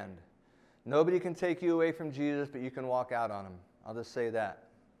my hand. Nobody can take you away from Jesus, but you can walk out on him. I'll just say that.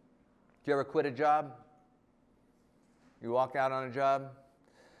 Do you ever quit a job? You walk out on a job?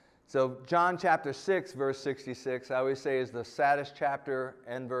 So John chapter 6, verse 66, I always say is the saddest chapter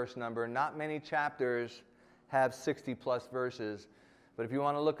and verse number. Not many chapters have 60-plus verses. But if you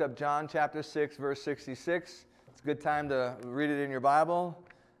want to look up John chapter 6, verse 66, it's a good time to read it in your Bible.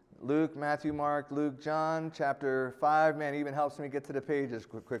 Luke, Matthew, Mark, Luke, John, chapter 5. Man, it even helps me get to the pages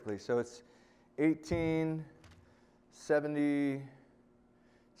quickly. So it's 1870,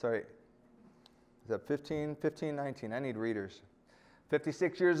 sorry, is that 15, 19? I need readers.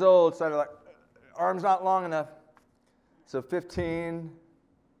 56 years old, so I'm like, arm's not long enough. So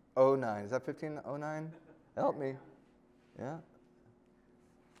 1509, is that 1509? Help me. Yeah.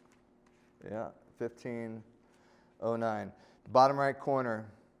 Yeah, 1509. Bottom right corner.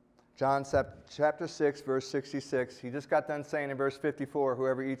 John chapter 6, verse 66. He just got done saying in verse 54,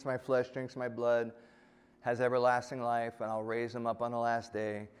 whoever eats my flesh, drinks my blood, has everlasting life, and I'll raise him up on the last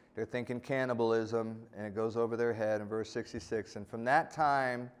day. They're thinking cannibalism, and it goes over their head in verse 66. And from that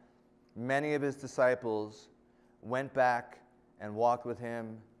time, many of his disciples went back and walked with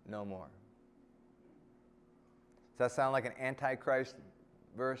him no more. Does that sound like an Antichrist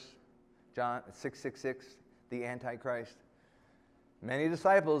verse? John 666, the Antichrist. Many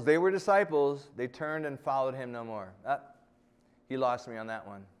disciples, they were disciples, they turned and followed him no more. He lost me on that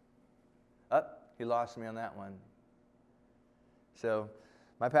one. He lost me on that one. So,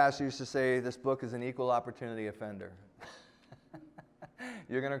 my pastor used to say this book is an equal opportunity offender.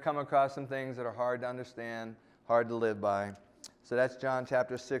 You're going to come across some things that are hard to understand, hard to live by. So that's John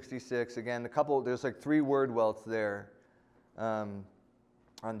chapter 66. Again, there's like 3 word welts there on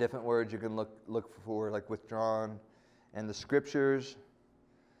different words you can look for, like withdrawn. And the scriptures,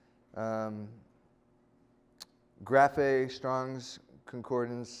 graphe, Strong's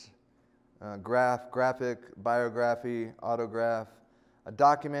Concordance, graphic, biography, autograph, a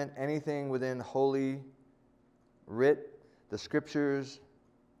document, anything within holy writ, the scriptures.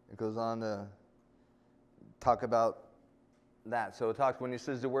 It goes on to talk about that. So it talks, when he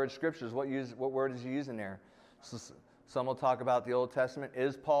says the word scriptures, what word is he using there? So some will talk about the Old Testament.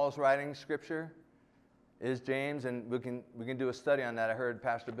 Is Paul's writing scripture? Is James? And we can do a study on that. I heard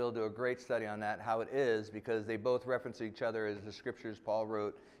Pastor Bill do a great study on that, how it is, because they both reference each other as the scriptures Paul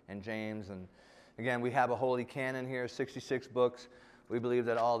wrote and James. And again, we have a holy canon here, 66 books. We believe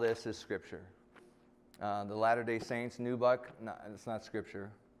that all this is scripture. The Latter-day Saints, New Book, no, it's not scripture.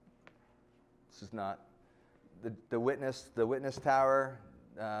 This is not. The Witness Tower,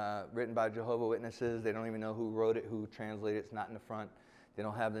 written by Jehovah's Witnesses. They don't even know who wrote it, who translated it. It's not in the front. They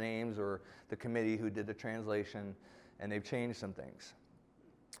don't have the names or the committee who did the translation, and they've changed some things.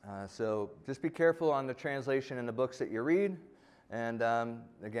 So just be careful on the translation in the books that you read. And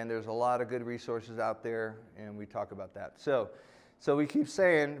again, there's a lot of good resources out there, and we talk about that. So So we keep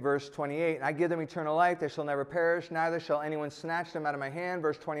saying, verse 28, I give them eternal life, they shall never perish, neither shall anyone snatch them out of my hand.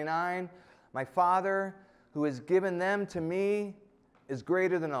 Verse 29, my Father who has given them to me is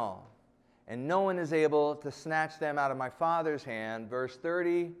greater than all, and no one is able to snatch them out of my Father's hand. Verse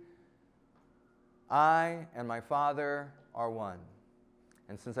 30, I and my Father are one.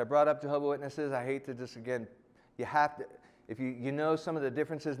 And since I brought up Jehovah's Witnesses, I hate to just, again, you have to, if you know some of the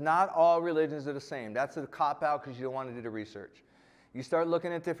differences, not all religions are the same. That's a cop-out because you don't want to do the research. You start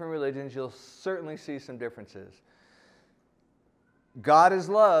looking at different religions, you'll certainly see some differences. God is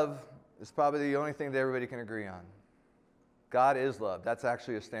love is probably the only thing that everybody can agree on. God is love. That's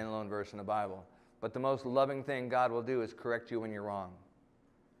actually a standalone verse in the Bible. But the most loving thing God will do is correct you when you're wrong.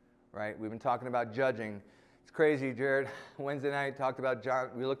 Right? We've been talking about judging. It's crazy, Jared. Wednesday night talked about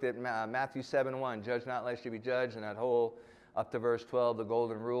we looked at Matthew 7:1, judge not lest you be judged, and that whole up to verse 12, the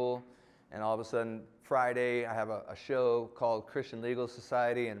golden rule. And all of a sudden, Friday, I have a show called Christian Legal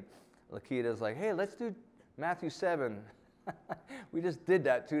Society, and Lakita's like, hey, let's do Matthew 7. We just did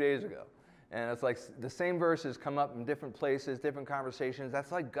that 2 days ago. And it's like the same verses come up in different places, different conversations.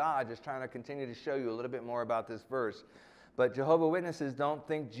 That's like God just trying to continue to show you a little bit more about this verse. But Jehovah's Witnesses don't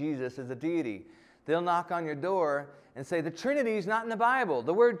think Jesus is a deity. They'll knock on your door and say, the Trinity is not in the Bible.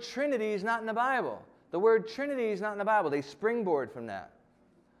 The word Trinity is not in the Bible. The word Trinity is not in the Bible. They springboard from that.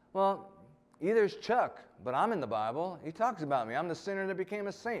 Well, either it's Chuck, but I'm in the Bible. He talks about me. I'm the sinner that became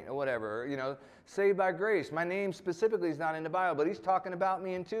a saint or whatever. You know, saved by grace. My name specifically is not in the Bible, but he's talking about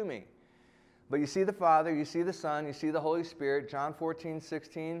me and to me. But you see the Father, you see the Son, you see the Holy Spirit. John 14,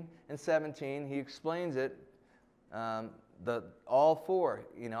 16, and 17, he explains it. All four.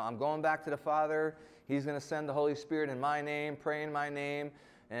 You know, I'm going back to the Father. He's going to send the Holy Spirit in my name, pray in my name.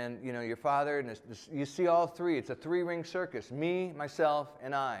 And, you know, your Father. And you see all three. It's a three-ring circus. Me, myself,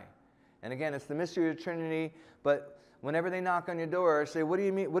 and I. And again, it's the mystery of the Trinity, but whenever they knock on your door, say, what do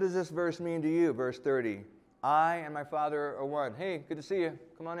you mean? What does this verse mean to you? Verse 30. I and my Father are one. Hey, good to see you.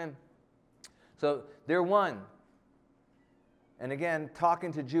 Come on in. So they're one. And again,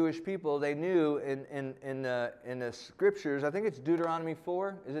 talking to Jewish people, they knew in the scriptures, I think it's Deuteronomy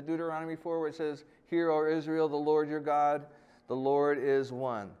 4. Is it Deuteronomy 4 where it says, Hear, O Israel, the Lord your God, the Lord is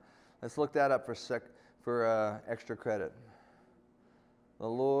one. Let's look that up for extra credit. The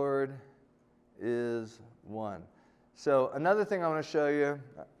Lord is one. So another thing I want to show you,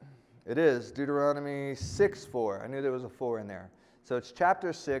 it is Deuteronomy 6:4. I knew there was a 4 in there. So it's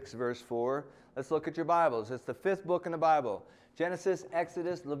chapter 6, verse 4. Let's look at your Bibles. It's the 5th book in the Bible. Genesis,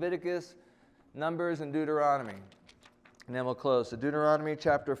 Exodus, Leviticus, Numbers, and Deuteronomy. And then we'll close. So Deuteronomy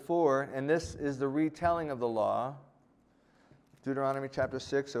chapter 4, and this is the retelling of the law. Deuteronomy chapter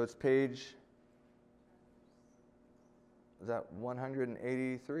 6, so it's page, is that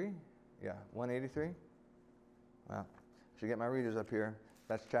 183? Yeah, 183? Wow. Should get my readers up here.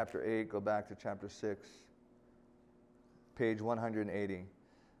 That's chapter 8. Go back to chapter 6. Page 180.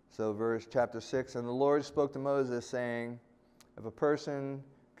 So chapter 6. And the Lord spoke to Moses, saying, if a person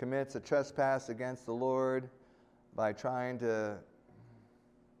commits a trespass against the Lord by lying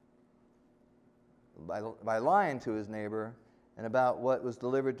to his neighbor and about what was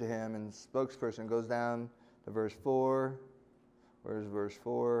delivered to him, and the spokesperson goes down to verse 4. Where's verse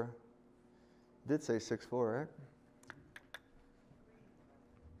 4? It did say 6:4,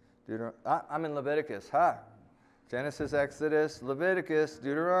 right? I'm in Leviticus. Genesis, Exodus, Leviticus,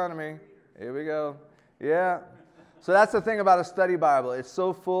 Deuteronomy. Here we go. Yeah. So that's the thing about a study Bible. It's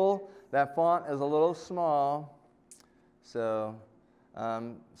so full, that font is a little small. So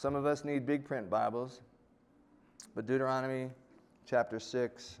some of us need big print Bibles. But Deuteronomy chapter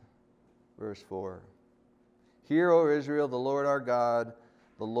 6, verse 4. Hear, O Israel, the Lord our God,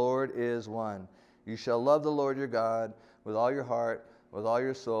 the Lord is one. You shall love the Lord your God with all your heart, with all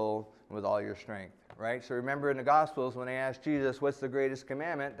your soul, and with all your strength. Right? So remember in the Gospels when they asked Jesus, what's the greatest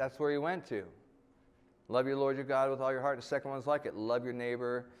commandment? That's where he went to. Love your Lord your God with all your heart. The second one's like it. Love your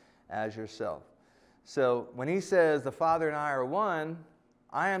neighbor as yourself. So when he says the Father and I are one,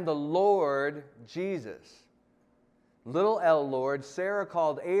 I am the Lord Jesus. Little L Lord. Sarah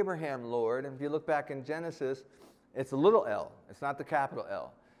called Abraham Lord. And if you look back in Genesis, it's a little L. It's not the capital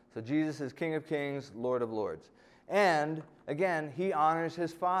L. So Jesus is King of Kings, Lord of Lords. And again, he honors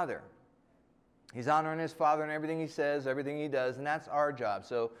his Father. He's honoring his Father in everything he says, everything he does, and that's our job.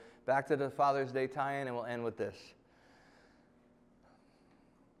 So back to the Father's Day tie-in, and we'll end with this.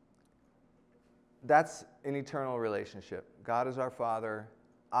 That's an eternal relationship. God is our Father,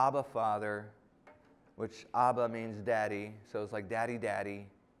 Abba Father, which Abba means daddy, so it's like daddy, daddy.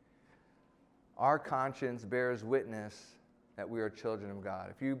 Our conscience bears witness that we are children of God.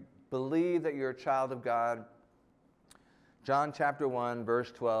 If you believe that you're a child of God, John chapter 1,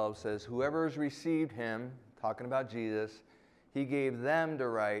 verse 12 says, whoever has received him, talking about Jesus, he gave them the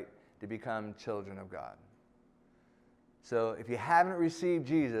right to become children of God. So if you haven't received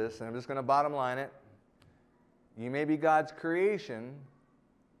Jesus, and I'm just going to bottom line it, you may be God's creation,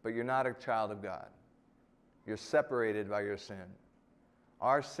 but you're not a child of God. You're separated by your sin.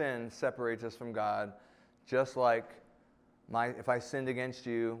 Our sin separates us from God, just like if I sinned against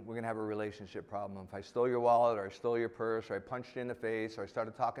you, we're going to have a relationship problem. If I stole your wallet, or I stole your purse, or I punched you in the face, or I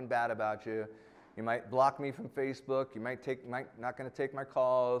started talking bad about you, you might block me from Facebook. You might not going to take my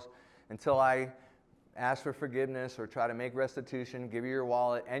calls until I ask for forgiveness or try to make restitution, give you your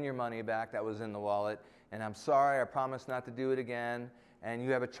wallet and your money back that was in the wallet. And I'm sorry, I promise not to do it again. And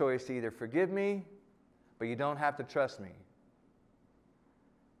you have a choice to either forgive me, but you don't have to trust me.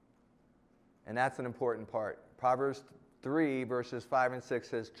 And that's an important part. Proverbs 3, verses 5 and 6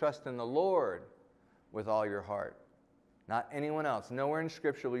 says, trust in the Lord with all your heart, not anyone else. Nowhere in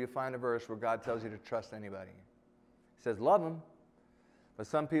Scripture will you find a verse where God tells you to trust anybody. He says, love them, but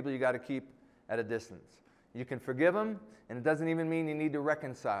some people you got to keep at a distance. You can forgive them, and it doesn't even mean you need to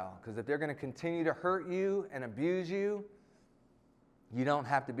reconcile, because if they're going to continue to hurt you and abuse you, you don't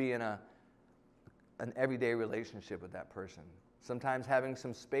have to be in an everyday relationship with that person. Sometimes having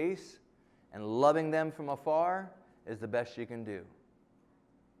some space and loving them from afar is the best you can do.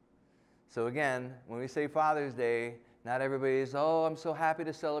 So again, when we say Father's Day, not everybody is, oh, I'm so happy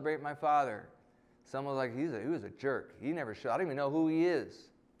to celebrate my father. Someone's like, he was a jerk. He never showed. I don't even know who he is.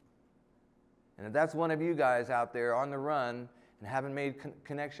 And if that's one of you guys out there on the run and haven't made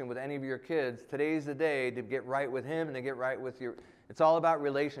connection with any of your kids, today's the day to get right with him and to get right with your... It's all about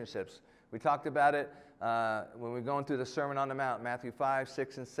relationships. We talked about it when we were going through the Sermon on the Mount, Matthew 5,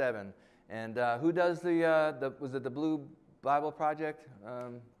 6, and 7. And who does was it the Blue Bible Project?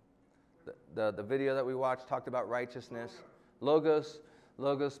 The video that we watched talked about righteousness. Logos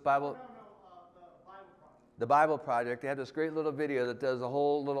Bible... The Bible Project, they had this great little video that does a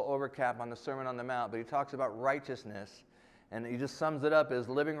whole little overcap on the Sermon on the Mount, but he talks about righteousness, and he just sums it up as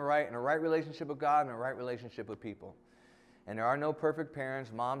living right in a right relationship with God and a right relationship with people. And there are no perfect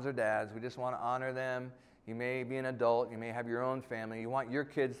parents, moms or dads. We just want to honor them. You may be an adult. You may have your own family. You want your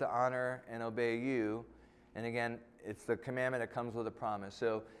kids to honor and obey you. And again, it's the commandment that comes with a promise.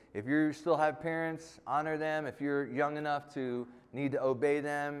 So if you still have parents, honor them. If you're young enough to need to obey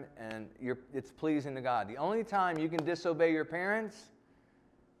them, and it's pleasing to God. The only time you can disobey your parents,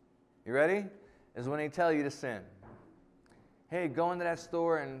 you ready, is when they tell you to sin. Hey, go into that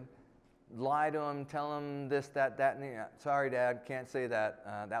store and lie to them, tell them this, that, and sorry, Dad, can't say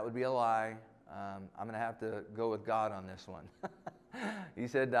that. That would be a lie. I'm going to have to go with God on this one. He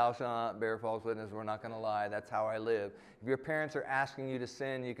said, thou shalt not bear false witness. We're not going to lie. That's how I live. If your parents are asking you to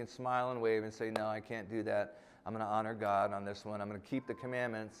sin, you can smile and wave and say, no, I can't do that. I'm going to honor God on this one. I'm going to keep the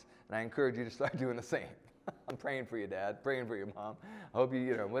commandments, and I encourage you to start doing the same. I'm praying for you, Dad, praying for you, Mom. I hope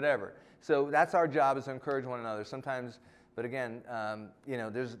you whatever. So that's our job, is to encourage one another. Sometimes, but again,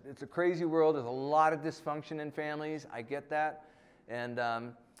 it's a crazy world. There's a lot of dysfunction in families. I get that. And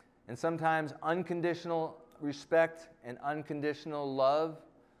sometimes unconditional respect and unconditional love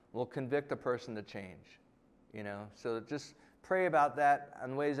will convict a person to change. So just pray about that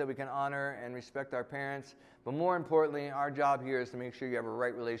and ways that we can honor and respect our parents. But more importantly, our job here is to make sure you have a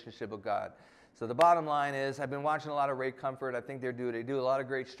right relationship with God. So the bottom line is, I've been watching a lot of Reich Comfort. I think they do a lot of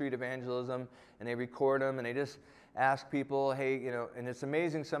great street evangelism, and they record them, and they just ask people, hey, and it's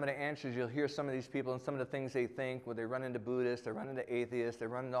amazing some of the answers you'll hear some of these people and some of the things they think. When they run into Buddhists, they run into atheists, they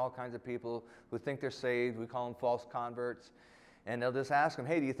run into all kinds of people who think they're saved. We call them false converts. And they'll just ask them,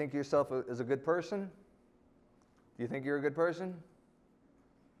 hey, do you think yourself is a good person? Do you think you're a good person?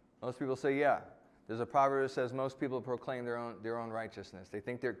 Most people say, yeah. There's a proverb that says most people proclaim their own righteousness. They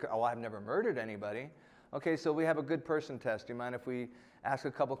think I've never murdered anybody. Okay, so we have a good person test. Do you mind if we ask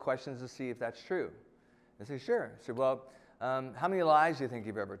a couple questions to see if that's true? They say, sure. I said, well, how many lies do you think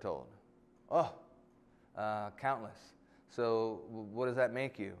you've ever told? Oh, countless. So what does that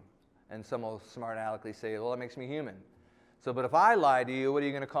make you? And some will smart-aleckly say, well, it makes me human. So, but if I lie to you, what are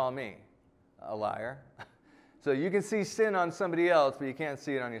you going to call me? A liar. So you can see sin on somebody else, but you can't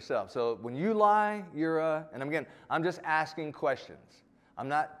see it on yourself. So when you lie, and again, I'm just asking questions. I'm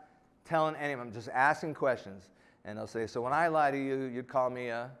not telling anyone, I'm just asking questions. And they'll say, so when I lie to you, you'd call me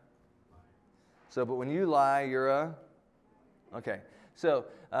a... So, but when you lie, you're a... Okay. So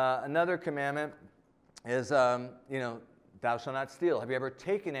another commandment is, thou shalt not steal. Have you ever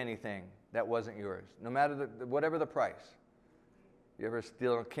taken anything that wasn't yours, no matter whatever the price? You ever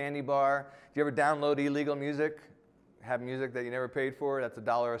steal a candy bar? Do you ever download illegal music? Have music that you never paid for? That's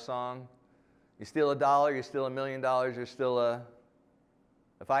 $1 a song. You steal $1, you steal $1 million, you're still a,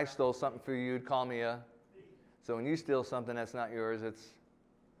 if I stole something for you, you'd call me a, so when you steal something that's not yours,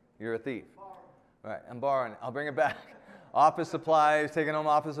 you're a thief. Right, I'm borrowing it. I'll bring it back. Office supplies, taking home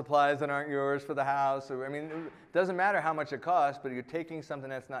office supplies that aren't yours for the house. Or, I mean, it doesn't matter how much it costs, but you're taking something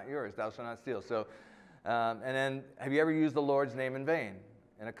that's not yours. Thou shalt not steal. So, and then, have you ever used the Lord's name in vain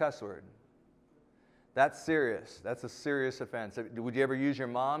in a cuss word? That's serious. That's a serious offense. Would you ever use your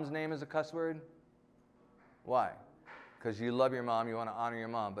mom's name as a cuss word? Why? Because you love your mom, you want to honor your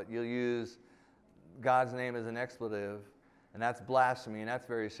mom, but you'll use God's name as an expletive, and that's blasphemy, and that's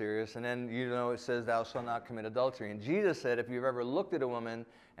very serious. And then, you know, it says, thou shalt not commit adultery. And Jesus said, if you've ever looked at a woman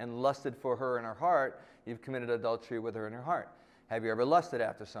and lusted for her in her heart, you've committed adultery with her in her heart. Have you ever lusted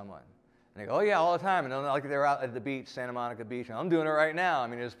after someone? And they go, oh yeah, all the time. And then, like, they're out at the beach, Santa Monica Beach, and I'm doing it right now. I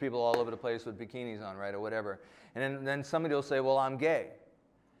mean, there's people all over the place with bikinis on, right, or whatever. And then somebody will say, well, I'm gay.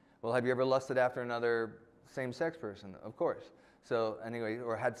 Well, have you ever lusted after another same-sex person? Of course. So anyway,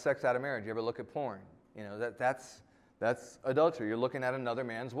 or had sex out of marriage. You ever look at porn? You know, that's adultery. You're looking at another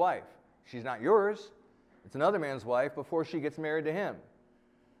man's wife. She's not yours. It's another man's wife before she gets married to him.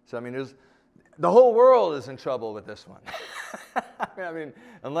 So, I mean, the whole world is in trouble with this one. I mean,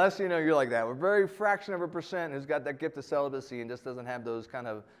 unless, you know, you're like that. We're a very fraction of a percent who's got that gift of celibacy and just doesn't have those kind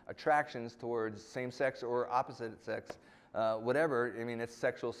of attractions towards same-sex or opposite sex, whatever. I mean, it's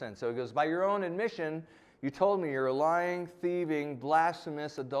sexual sin. So it goes, by your own admission, you told me you're a lying, thieving,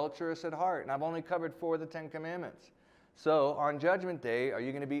 blasphemous, adulterous at heart. And I've only covered 4 of the 10 commandments. So on Judgment Day, are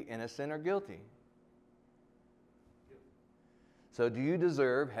you going to be innocent or guilty? So do you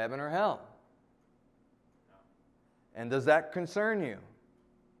deserve heaven or hell? And does that concern you?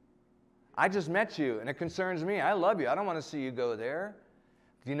 I just met you, and it concerns me. I love you. I don't want to see you go there.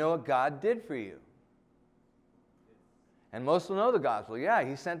 Do you know what God did for you? And most will know the gospel. Yeah,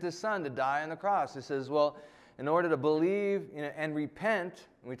 he sent his son to die on the cross. It says, well, in order to believe, you know, and repent,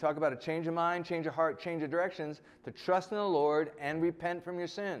 and we talk about a change of mind, change of heart, change of directions, to trust in the Lord and repent from your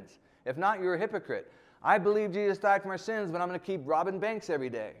sins. If not, you're a hypocrite. I believe Jesus died for my sins, but I'm going to keep robbing banks every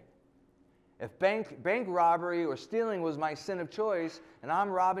day. If bank robbery or stealing was my sin of choice, and I'm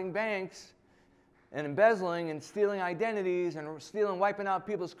robbing banks and embezzling and stealing identities and wiping out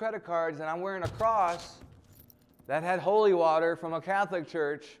people's credit cards, and I'm wearing a cross that had holy water from a Catholic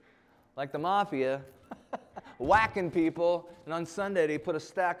church, like the mafia, whacking people, and on Sunday they put a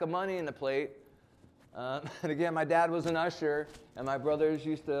stack of money in the plate. And again, my dad was an usher, and my brothers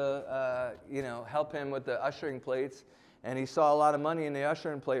used to, you know, help him with the ushering plates. And he saw a lot of money in the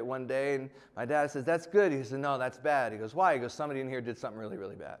ushering plate one day, and my dad says, that's good. He said, no, that's bad. He goes, why? He goes, somebody in here did something really,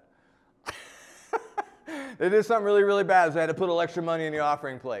 really bad. They did something really, really bad, so they had to put a little extra money in the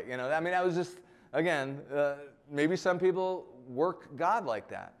offering plate. You know, I mean, that was just, again, maybe some people work God like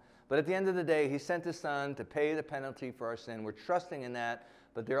that. But at the end of the day, he sent his son to pay the penalty for our sin. We're trusting in that,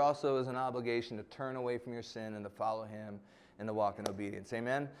 but there also is an obligation to turn away from your sin and to follow him and to walk in obedience.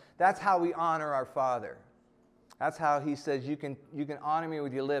 Amen? That's how we honor our Father. That's how he says, you can honor me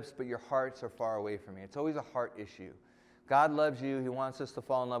with your lips, but your hearts are far away from me. It's always a heart issue. God loves you. He wants us to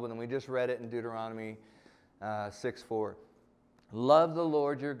fall in love with him. We just read it in Deuteronomy 6:4. Love the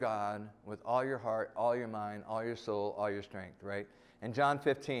Lord your God with all your heart, all your mind, all your soul, all your strength, right? In John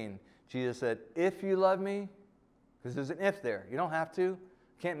 15, Jesus said, if you love me, because there's an if there. You don't have to.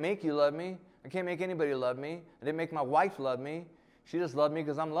 I can't make you love me. I can't make anybody love me. I didn't make my wife love me. She just loved me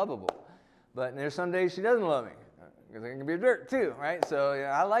because I'm lovable. But there's some days she doesn't love me. Because I can be a jerk too, right? So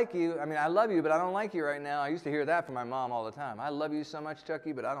yeah, I like you. I mean, I love you, but I don't like you right now. I used to hear that from my mom all the time. I love you so much,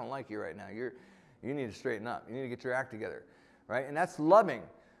 Chucky, but I don't like you right now. You need to straighten up. You need to get your act together, right? And that's loving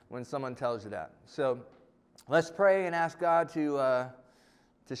when someone tells you that. So let's pray and ask God to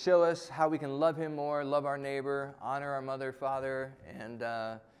show us how we can love him more, love our neighbor, honor our mother, father, and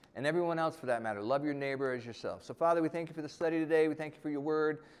everyone else for that matter. Love your neighbor as yourself. So, Father, we thank you for the study today. We thank you for your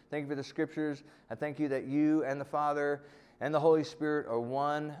word. Thank you for the scriptures. I thank you that you and the Father and the Holy Spirit are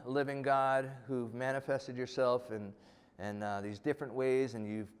one living God who've manifested yourself in these different ways, and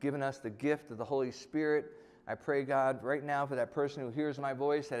you've given us the gift of the Holy Spirit. I pray, God, right now for that person who hears my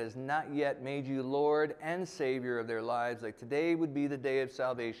voice that has not yet made you Lord and Savior of their lives, like today would be the day of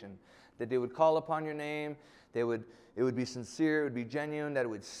salvation, that they would call upon your name, it would be sincere, it would be genuine, that it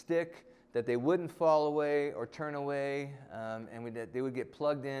would stick, that they wouldn't fall away or turn away, and that they would get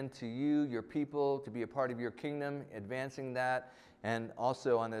plugged into you, your people, to be a part of your kingdom, advancing that, and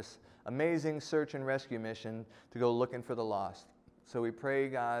also on this amazing search and rescue mission to go looking for the lost. So we pray,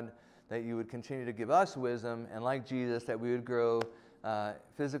 God, that you would continue to give us wisdom, and like Jesus, that we would grow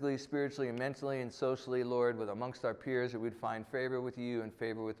physically, spiritually, and mentally, and socially, Lord, with amongst our peers, that we'd find favor with you and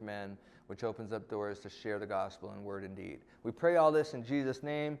favor with men. which opens up doors to share the gospel in word and deed. We pray all this in Jesus'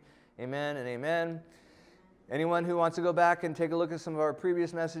 name. Amen and amen. Anyone who wants to go back and take a look at some of our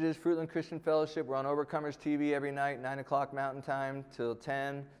previous messages, Fruitland Christian Fellowship, we're on Overcomers TV every night, 9 o'clock Mountain Time till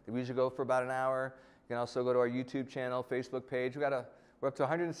 10. We usually go for about an hour. You can also go to our YouTube channel, Facebook page. We're up to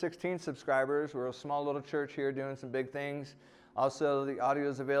 116 subscribers. We're a small little church here doing some big things. Also, the audio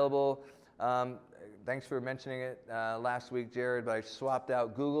is available. Thanks for mentioning it last week, Jared, but I swapped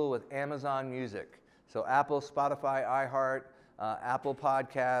out Google with Amazon Music. So Apple, Spotify, iHeart, Apple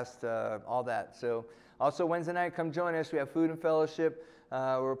Podcast, all that. So also Wednesday night, come join us. We have food and fellowship.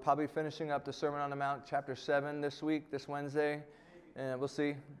 We're probably finishing up the Sermon on the Mount, chapter 7 this Wednesday, and we'll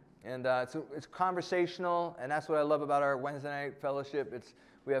see. And it's conversational, and that's what I love about our Wednesday night fellowship.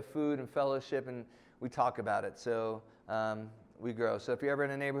 We have food and fellowship, and we talk about it. So we grow. So if you're ever in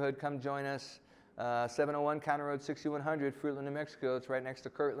a neighborhood, come join us. 701 County Road 6100, Fruitland, New Mexico. It's right next to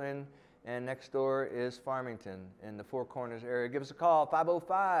Kirtland, and next door is Farmington in the Four Corners area. Give us a call,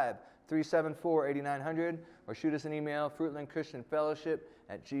 505-374-8900, or shoot us an email,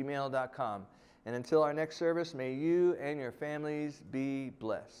 fruitlandchristianfellowship@gmail.com. And until our next service, may you and your families be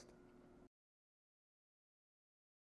blessed.